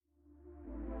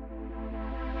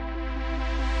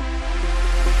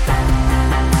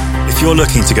If you're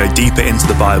looking to go deeper into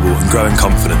the Bible and grow in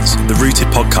confidence, the Rooted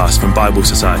podcast from Bible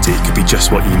Society could be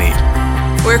just what you need.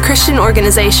 We're a Christian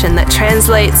organisation that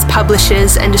translates,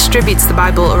 publishes, and distributes the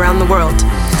Bible around the world.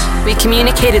 We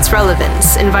communicate its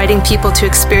relevance, inviting people to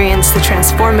experience the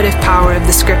transformative power of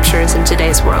the Scriptures in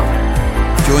today's world.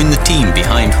 Join the team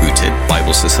behind Rooted,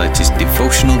 Bible Society's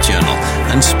devotional journal,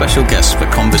 and special guests for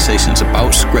conversations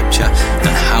about Scripture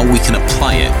and how we can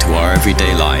apply it to our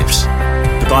everyday lives.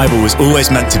 The Bible was always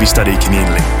meant to be studied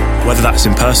communally, whether that's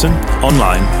in person,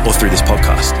 online, or through this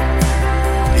podcast.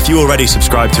 If you already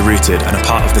subscribe to Rooted and are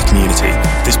part of the community,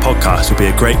 this podcast will be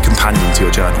a great companion to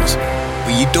your journeys.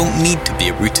 But you don't need to be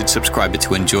a Rooted subscriber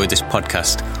to enjoy this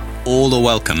podcast. All are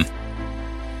welcome.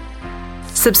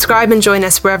 Subscribe and join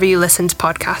us wherever you listen to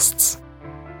podcasts.